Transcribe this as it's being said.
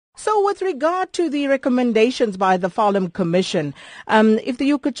So with regard to the recommendations by the Farlam Commission, if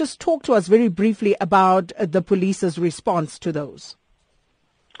you could just talk to us very briefly about the police's response to those.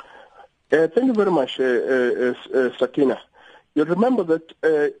 Thank you very much, Sakina. You remember that,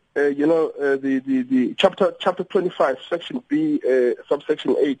 the chapter 25, section B,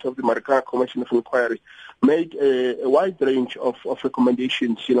 subsection 8 of the Marikana Commission of Inquiry made a wide range of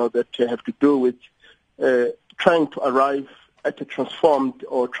recommendations, that have to do with trying to arrive at a transformed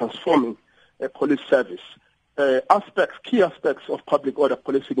or transforming police service. Key aspects of public order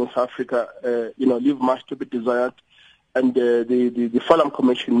policing in South Africa, leave much to be desired. And the Farlam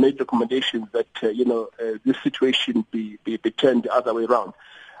Commission made recommendations that, this situation be turned the other way around.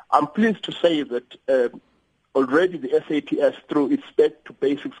 I'm pleased to say that already the SAPS, through its Back to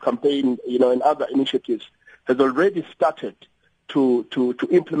Basics campaign, and other initiatives, has already started to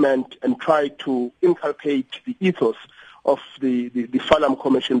implement and try to inculcate the ethos of the Farlam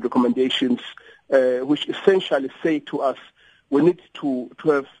Commission recommendations, which essentially say to us we need to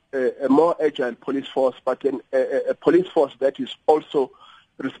have a more agile police force, but a police force that is also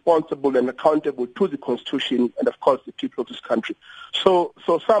responsible and accountable to the Constitution and, of course, the people of this country. So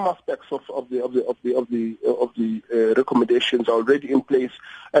some aspects of the recommendations are already in place,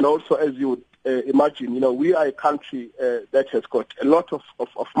 and also, as you would imagine, we are a country that has got a lot of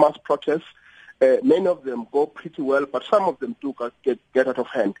mass protests. Many of them go pretty well, but some of them do get out of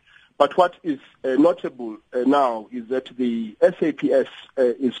hand. But what is notable now is that the SAPS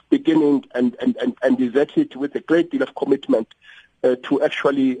is beginning and is at it with a great deal of commitment to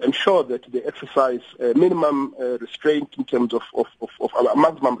actually ensure that they exercise minimum restraint in terms of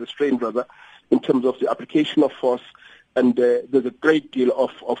maximum restraint, rather, in terms of the application of force. And there's a great deal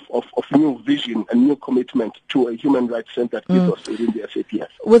of new vision and new commitment to a human rights centered ethos within the SAPS.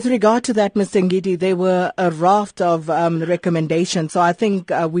 With regard to that, Mr. Ngidi, there were a raft of recommendations, so I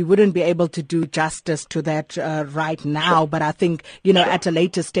think we wouldn't be able to do justice to that right now, sure. But I think, at a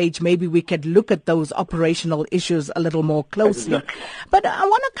later stage, maybe we could look at those operational issues a little more closely. Exactly. But I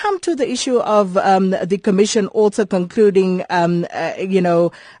want to come to the issue of the Commission also concluding,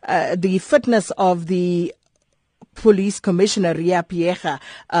 the fitness of the Police Commissioner Ria Piecha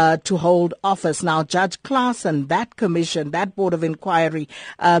to hold office. Now, Judge Claassen, that commission, that board of inquiry,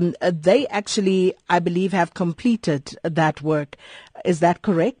 they actually, I believe, have completed that work. Is that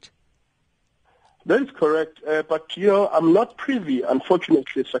correct? That is correct. But I'm not privy,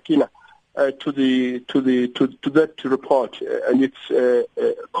 unfortunately, Sakina, to that report and its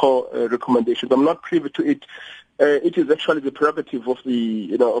core recommendations. I'm not privy to it. It is actually the prerogative of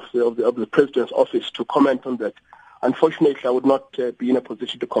the President's office to comment on that. Unfortunately, I would not be in a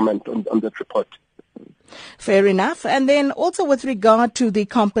position to comment on that report. Fair enough. And then also with regard to the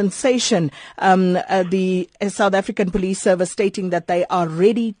compensation, the South African Police Service stating that they are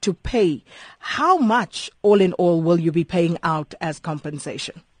ready to pay. How much, all in all, will you be paying out as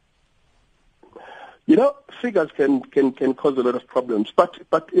compensation? Figures can cause a lot of problems.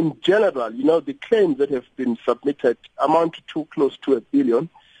 But in general, the claims that have been submitted amount to close to $1 billion.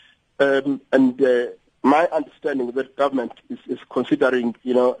 My understanding is that government is considering,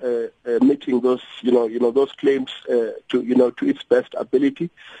 meeting those, those claims to its best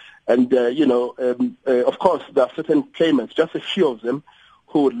ability. And, of course, there are certain claimants, just a few of them,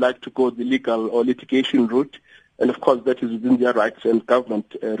 who would like to go the legal or litigation route. And, of course, that is within their rights, and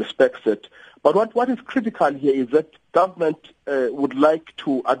government respects it. But what is critical here is that government would like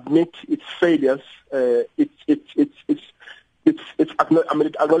to admit its failures. It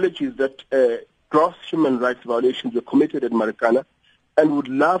acknowledges that gross human rights violations were committed at Marikana, and would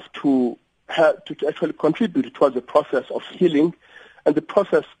love to actually contribute towards the process of healing and the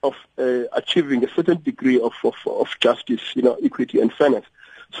process of achieving a certain degree of justice, equity and fairness.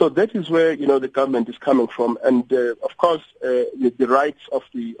 So that is where the government is coming from, and of course the rights of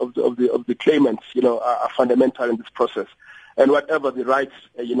the claimants are fundamental in this process. And whatever the rights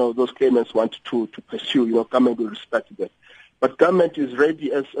those claimants want to pursue, government will respect that. But government is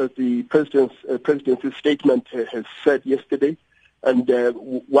ready, as the presidency's statement has said yesterday, and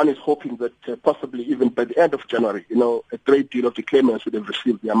one is hoping that possibly even by the end of January, a great deal of the claimants would have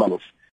received their monies.